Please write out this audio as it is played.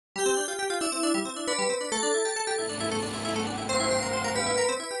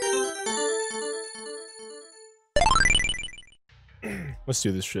Let's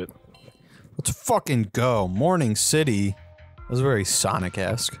do this shit. Let's fucking go. Morning City. That was very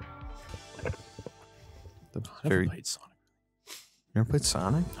Sonic-esque. I never played Sonic. You never played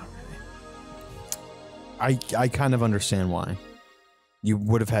Sonic? Not really. I kind of understand why. You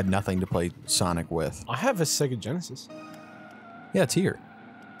would have had nothing to play Sonic with. I have a Sega Genesis. Yeah, it's here.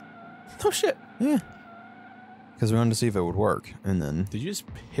 Oh shit. Yeah. Because we wanted to see if it would work, and then... Did you just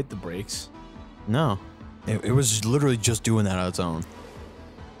hit the brakes? No. It was literally just doing that on its own.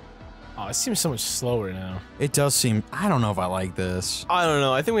 Oh, it seems so much slower now. It does seem... I don't know if I like this. I don't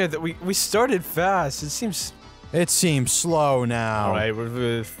know. I think we had to, we started fast. It seems... It seems slow now. Alright,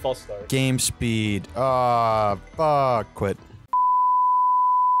 we're false start. Game speed. Fuck. Quit.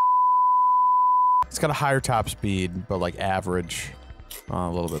 It's got a higher top speed, but like average. A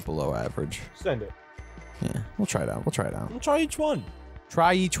little bit below average. Send it. Yeah, we'll try it out. We'll try it out. We'll try each one.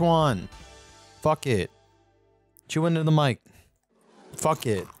 Try each one. Fuck it. Chew into the mic. Fuck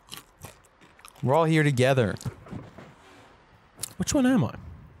it. We're all here together. Which one am I?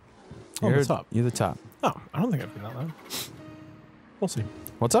 Oh, You're the top. You're the top. Oh, I don't think I've been that loud. We'll see.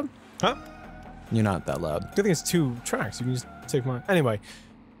 What's up? Huh? You're not that loud. Good thing it's 2 tracks. You can just take mine. Anyway.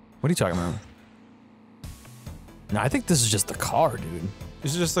 What are you talking about? No, I think this is just the car, dude.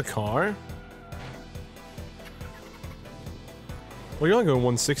 Is it just the car? Well, you're only going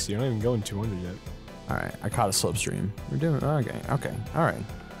 160. You're not even going 200 yet. Alright, I caught a slipstream. We're doing... Okay. Alright.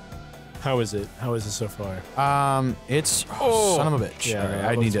 How is it? How is it so far? It's... Oh, son of a bitch. Yeah, Alright,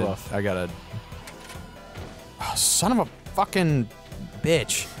 that I need was to... rough. I gotta... Oh, son of a fucking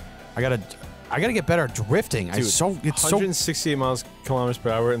bitch. I gotta get better at drifting. Dude, it's so... 168 kilometers per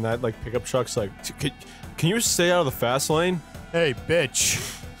hour, and that like pickup truck's like, can you stay out of the fast lane? Hey, bitch.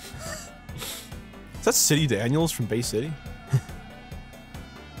 Is that City Daniels from Bay City?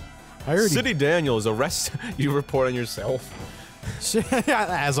 I already... City Daniels, arrest you report on yourself.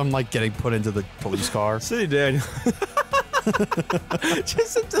 As I'm like getting put into the police car. City Daniels.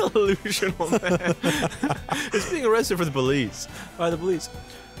 Just a delusional man. It's being arrested for the police. By the police.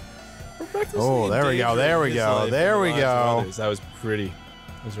 Oh, there we go, there we go, there we go. That was pretty.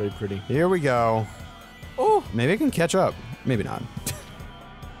 That was very pretty. Here we go. Oh, maybe I can catch up. Maybe not.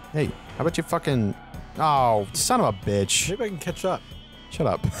 Hey, how about you fucking... Oh, son of a bitch. Maybe I can catch up. Shut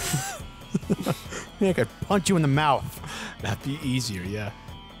up. Maybe I could punch you in the mouth. That'd be easier, yeah.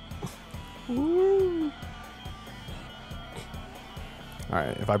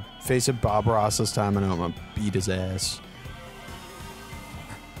 Alright, if I face a Bob Ross this time, I know I'm gonna beat his ass.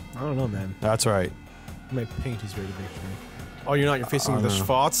 I don't know, man. That's right. My paint is very big for me. Oh, you're not. You're facing the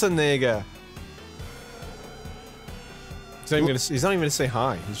Schwarzenegger. He's not even gonna say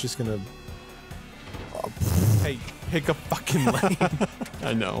hi. He's just gonna... Hey, pick a fucking lane.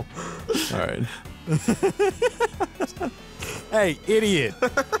 I know. Alright. Hey, idiot!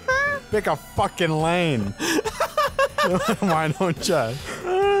 Pick a fucking lane. Why don't you?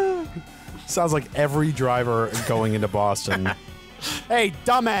 Sounds like every driver going into Boston. Hey,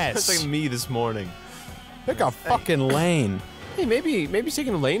 dumbass! It's like me this morning. Pick a fucking lane. Hey, maybe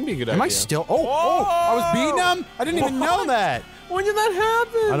taking a lane be a good idea. Am I still? Oh, I was beating him? I didn't even know that. When did that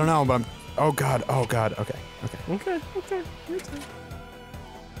happen? I don't know, but I'm... Oh god, okay. Okay. Your turn.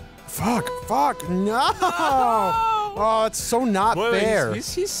 Fuck, no! Oh, it's so not fair. He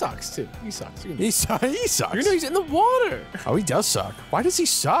sucks too. He sucks. He sucks. You know he's in the water. Oh, he does suck. Why does he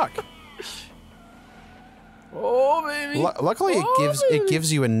suck? Oh baby. Luckily, it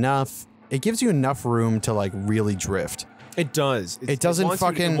gives you enough. It gives you enough room to like really drift. It does. It doesn't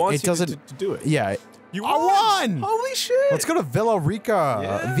fucking. It doesn't to do it. Yeah. You won! Holy shit! Let's go to Villa Rica.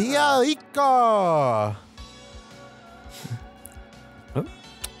 Yeah. Villa Rica.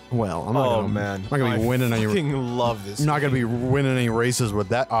 Well, I'm not gonna be winning any. I fucking love this. I'm not gonna be winning any races with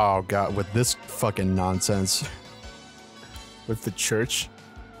that. Oh god, with this fucking nonsense. With the church.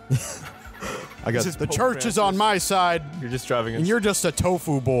 I got the church is on my side. You're just driving. And you're just a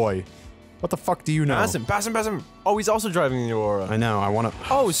tofu boy. What the fuck do you know? Pass him. Oh, he's also driving the Aurora. I know. I want to.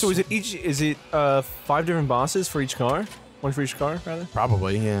 Oh, so is it 5 different bosses for each car? One for each car, rather?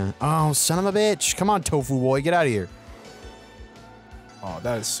 Probably, yeah. Oh, son of a bitch! Come on, tofu boy, get out of here. Oh,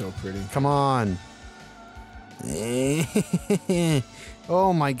 that is so pretty. Come on.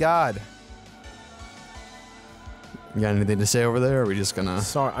 Oh my god. You got anything to say over there? Or are we just gonna?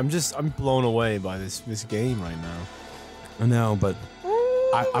 Sorry, I'm blown away by this game right now. I know, but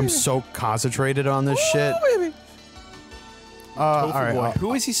I'm so concentrated on this shit. Baby. All right.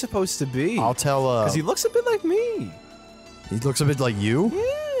 Who is he supposed to be? I'll tell. Because he looks a bit like me. He looks a bit like you.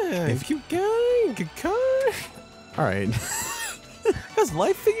 Yeah. Cute guy. Good car. All right. has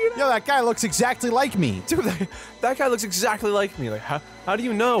life figured out? Yo, that guy looks exactly like me. Dude, that guy looks exactly like me. Like, how do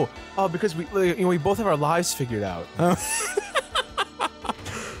you know? Oh, because we both have our lives figured out.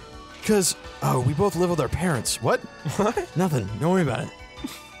 Because, we both live with our parents. What? What? Nothing. Don't worry about it.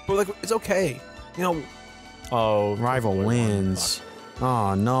 But like, it's okay. You know. Oh, Rival wins.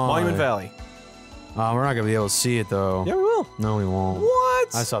 Oh, no. Monument Valley. We're not going to be able to see it, though. Yeah, we will. No, we won't.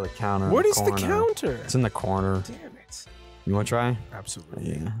 What? I saw the counter. What is the counter? It's in the corner. Damn it. You want to try?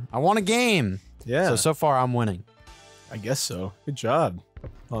 Absolutely. Yeah. I want a game. Yeah. So far, I'm winning. I guess so. Good job.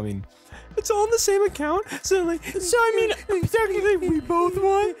 I mean, it's all in the same account, so like, technically we both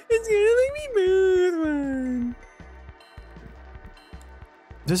won. It's gonna like we both won.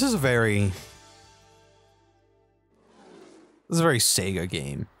 This is a very Sega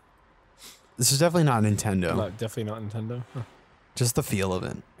game. This is definitely not Nintendo. No, definitely not Nintendo. Huh. Just the feel of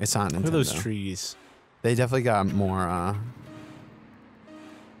it. It's not Nintendo. Look at those trees. They definitely got more.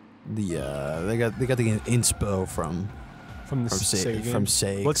 They got the inspo from Sega games. from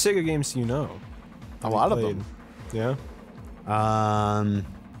Sega. What Sega games do you know? A lot of them. Yeah.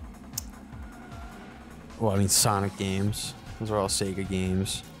 Well, I mean, Sonic games. Those are all Sega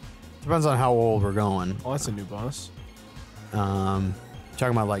games. Depends on how old we're going. Oh, that's a new boss. Talking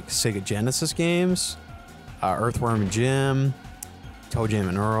about like Sega Genesis games, Earthworm Jim, Toe Jam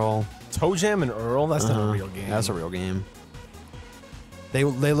and Earl. Toe Jam and Earl? That's not a real game. That's a real game. They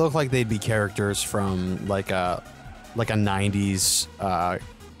look like they'd be characters from like a 90s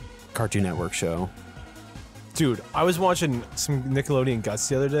Cartoon Network show. Dude, I was watching some Nickelodeon Guts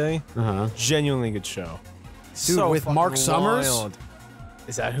the other day. Genuinely good show. Dude, So with Mark fucking Summers? wild.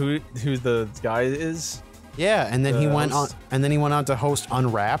 Is that who the guy is? Yeah, and then he went on host? to host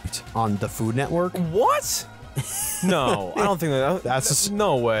Unwrapped on the Food Network. What? No, I don't think that. That's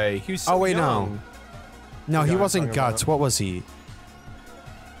no way. He was so Oh, wait, no. young. No, he guy I'm wasn't talking Guts. about. What was he?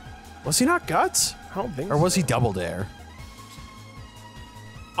 Was he not Guts? I don't think Or was so. he Double Dare?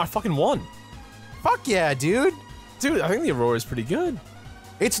 I fucking won. Fuck yeah, dude. Dude, I think the Aurora is pretty good.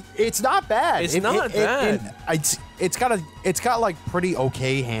 It's not bad. It's not bad. It's got like pretty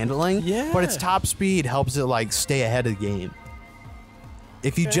okay handling. Yeah. But its top speed helps it like stay ahead of the game.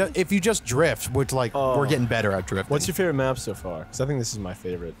 If you just drift, which like we're getting better at drifting. What's your favorite map so far? Because I think this is my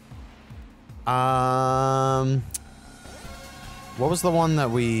favorite. What was the one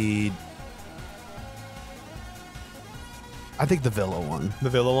that we? I think the Villa one. The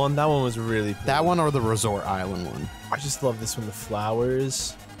Villa one? That one was really pretty. That one or the Resort Island one. I just love this one. The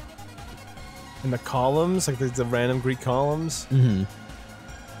flowers. And the columns, like the random Greek columns. Mm-hmm.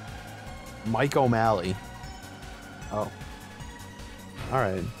 Mike O'Malley. Oh.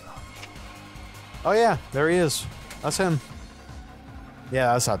 Alright. Oh yeah, there he is. That's him.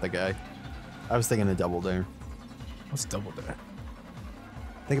 Yeah, that's not the guy. I was thinking of Double Dare. What's Double Dare?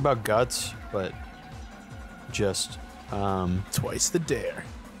 Think about Guts, but just Twice the dare.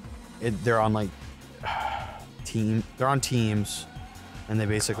 they're on like they're on teams and they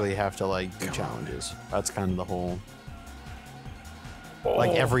basically have to like do challenges. That's kind of the whole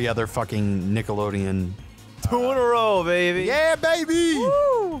like every other fucking Nickelodeon. 2 in a row, baby. Yeah, baby!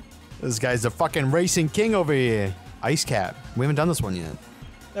 Woo! This guy's the fucking racing king over here. Ice Cap. We haven't done this one yet.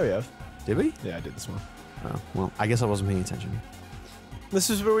 There we have. Did we? Yeah, I did this one. Oh, well, I guess I wasn't paying attention. This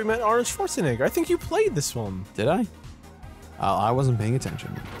is where we met Arnold Schwarzenegger. I think you played this one. Did I? I wasn't paying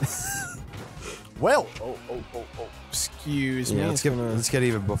attention. Well, Oh. Excuse me. yeah, It's let's get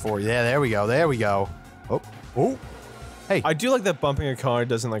even before. Yeah, there we go. There we go. Oh. Hey. I do like that bumping a car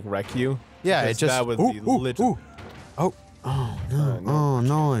doesn't like wreck you. Yeah, because it just. that would be literally. Oh no! no. Oh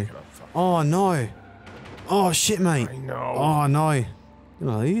no! Oh no! Oh shit, mate! I know. Oh no! You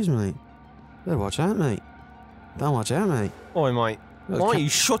know these, mate. Better watch out, mate. Don't watch out, mate. Oi, mate. Why don't you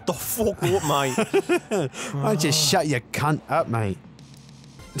shut the fuck up, mate? Why don't you shut your cunt up, mate?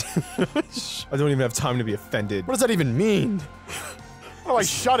 I don't even have time to be offended. What does that even mean? Oh, I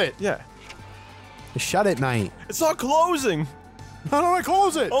shut it. Yeah. Shut it, mate. It's not closing. How do I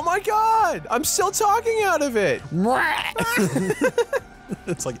close it? Oh my god! I'm still talking out of it.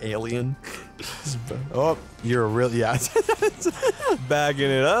 It's like Alien. Oh, you're a real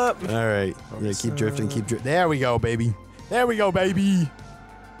Bagging it up. All right. Yeah, keep drifting, keep drifting. There we go, baby. There we go, baby.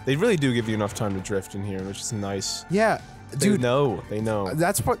 They really do give you enough time to drift in here, which is nice. Yeah, They dude. know. They know.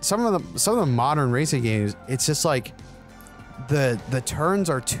 That's what some of the modern racing games. It's just like the turns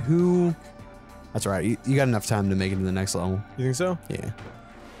are too. That's right. You got enough time to make it to the next level. You think so? Yeah.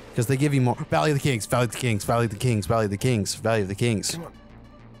 Because they give you more. Valley of the Kings, Valley of the Kings, Valley of the Kings, Valley of the Kings, Valley of the Kings. Come on.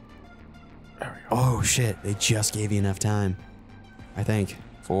 There we go. Oh shit! They just gave you enough time. I think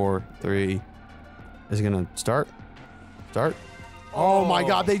 4, 3. Is it gonna start? Start. Oh my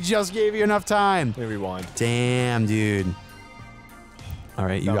god, they just gave you enough time. Let me rewind. Damn, dude. All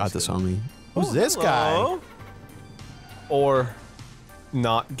right, you That got was this good. on me. Who's this guy? Or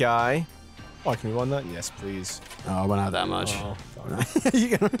not guy. Oh, can we run that? Yes, please. Oh, but not that much. Oh, sorry.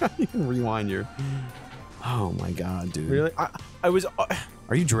 you can rewind your. Oh my god, dude. Really? I was.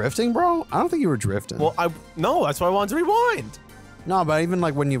 Are you drifting, bro? I don't think you were drifting. Well, no. That's why I wanted to rewind. No, but even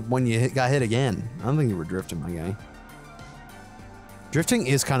like when you got hit again, I don't think you were drifting, my guy. Drifting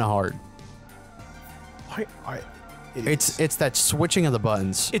is kind of hard. It's that switching of the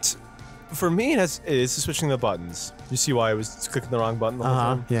buttons. It's for me. It is switching the buttons. You see why I was clicking the wrong button the whole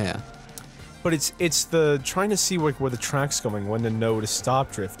time? Yeah. But it's the trying to see where the track's going, when to know to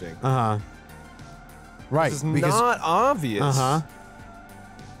stop drifting. Right. It's not obvious.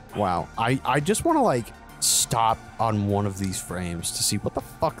 Wow. I just want to like stop on one of these frames to see what the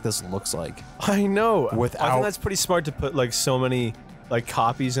fuck this looks like. I know. I Without. think that's pretty smart to put like so many like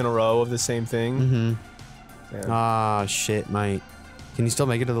copies in a row of the same thing. Yeah. Ah, shit, mate. Can you still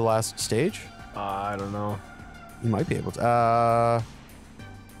make it to the last stage? I don't know. You might be able to.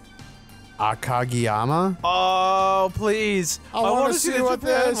 Akagiyama? Oh, please. I wanna to see see the what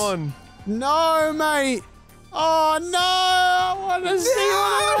Japan this- one. No, mate! Oh, no! I want to see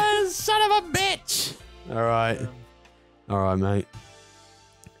what it is! Son of a bitch! Alright. Alright, mate.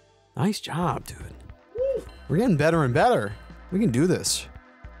 Nice job, dude. We're getting better and better. We can do this.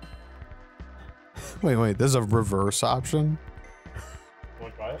 Wait, there's a reverse option?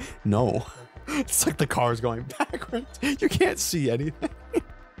 Want to try it? No. It's like the car's going backwards. You can't see anything.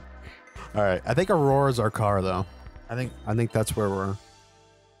 Alright, I think Aurora's our car, though. I think that's where we're...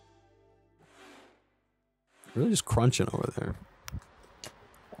 Really just crunching over there.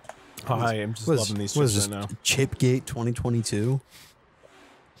 Hi, I'm just loving these What is chips this? right now. Chipgate 2022?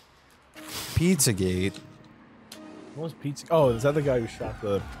 Pizzagate? What was pizza? Oh, is that the guy who shot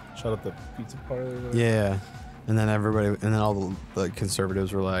up the pizza parlor? Yeah. And then all the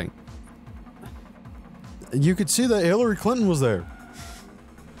conservatives were like, you could see that Hillary Clinton was there.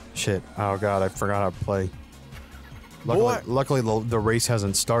 Shit. Oh god, I forgot how to play. Luckily the race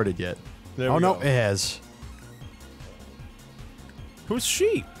hasn't started yet. There we no, go. it has. Who's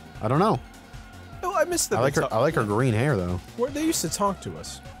she? I don't know. Oh, I missed that. I like her green hair though. Where they used to talk to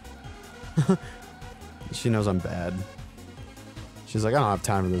us. She knows I'm bad. She's like, I don't have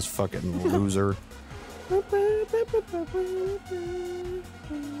time for this fucking loser.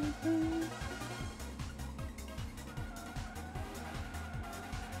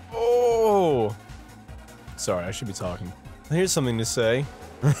 Oh! Sorry, I should be talking. Here's something to say.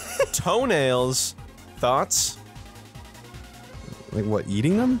 Toenails. Thoughts? Like what,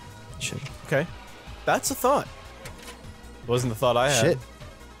 eating them? Shit. Okay. That's a thought. Wasn't the thought I had. Shit.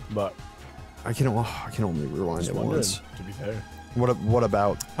 But I can only rewind it once. to be fair. What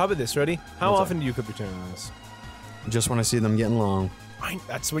about How about this? Ready? How What's often do you cook your toenails? just when I see them getting long?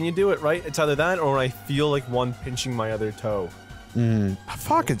 That's when you do it, right? It's either that or when I feel like one pinching my other toe.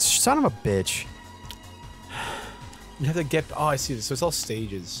 Fuck, it's son of a bitch. You have to get. Oh, I see this. So it's all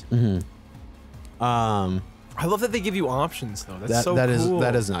stages. I love that they give you options, though. That's so cool.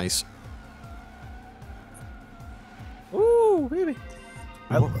 That is nice. Ooh, baby.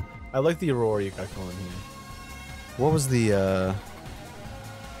 I like the Aurora you got going here. What was the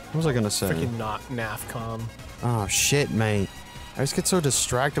what was I gonna say? Freaking not NAFCOM. Oh shit, mate. I just get so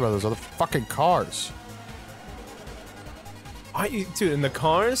distracted by those other fucking cars. Dude, and the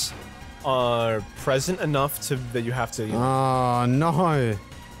cars are present enough that you have to. You know, Oh no.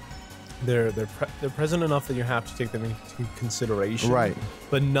 they're present enough that you have to take them into consideration. Right.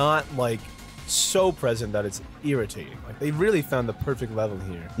 But not like so present that it's irritating. Like they really found the perfect level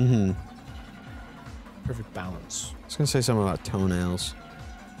here. Perfect balance. I was gonna say something about toenails,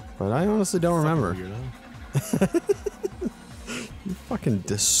 but I honestly don't remember. You fucking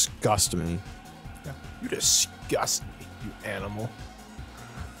disgust me. Yeah. You disgust me, you animal.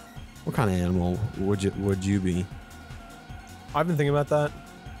 What kind of animal would you be? I've been thinking about that.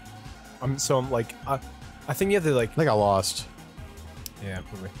 I'm like, I think you have to like. I think I lost. Yeah,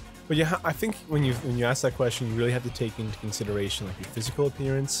 probably. But yeah, I think when you ask that question, you really have to take into consideration like your physical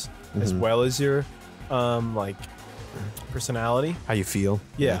appearance as well as your like personality. How you feel?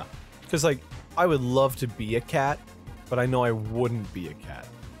 Yeah, because like I would love to be a cat, but I know I wouldn't be a cat.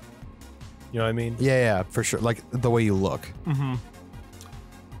 You know what I mean? Yeah, for sure. Like the way you look.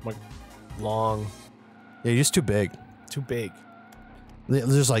 Like long, Yeah, you're just too big. too big. They're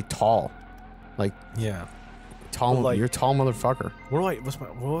just like tall. Like Yeah. tall. But, like- you're a tall motherfucker.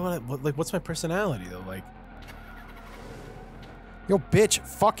 What's my personality though? Like, Yo, bitch,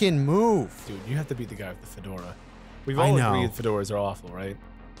 fucking move. dude, you have to be the guy with the fedora. We've all agreed fedoras are awful, right?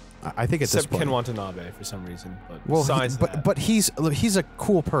 I think at this point. Except Ken Watanabe for some reason. But well, besides that, but he's a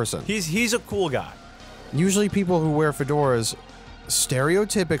cool person. He's a cool guy. Usually people who wear fedoras,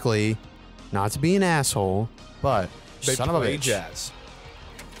 stereotypically, not to be an asshole, but They son of a play bitch. jazz.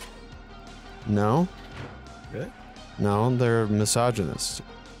 No. Really? No, they're misogynist.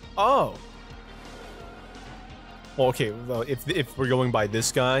 Oh. Well, okay. Well, if we're going by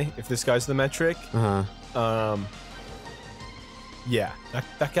this guy, if this guy's the metric, yeah,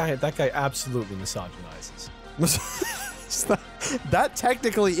 that guy absolutely misogynizes. That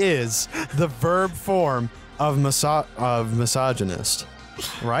technically is the verb form of misogynist,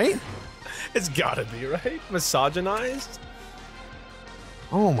 right? It's gotta be, right? Misogynized?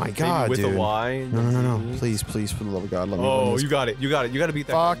 Oh my god, Maybe with dude. a Y. No. Please, for the love of God, let me win Oh, this. you got it. You gotta beat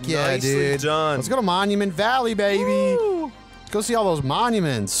that guy. Fuck yeah, Nicely dude. done. Let's go to Monument Valley, baby. Woo! Let's go see all those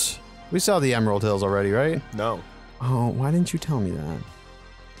monuments. We saw the Emerald Hills already, right? No. Oh, why didn't you tell me that?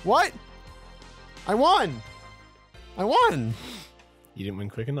 What? I won! I won! You didn't win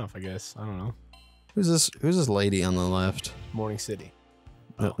quick enough, I guess. I don't know. Who's this lady on the left? Morning City.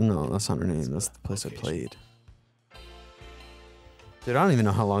 No, that's not her name. That's the place I played. Dude, I don't even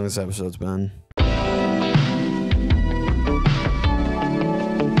know how long this episode's been.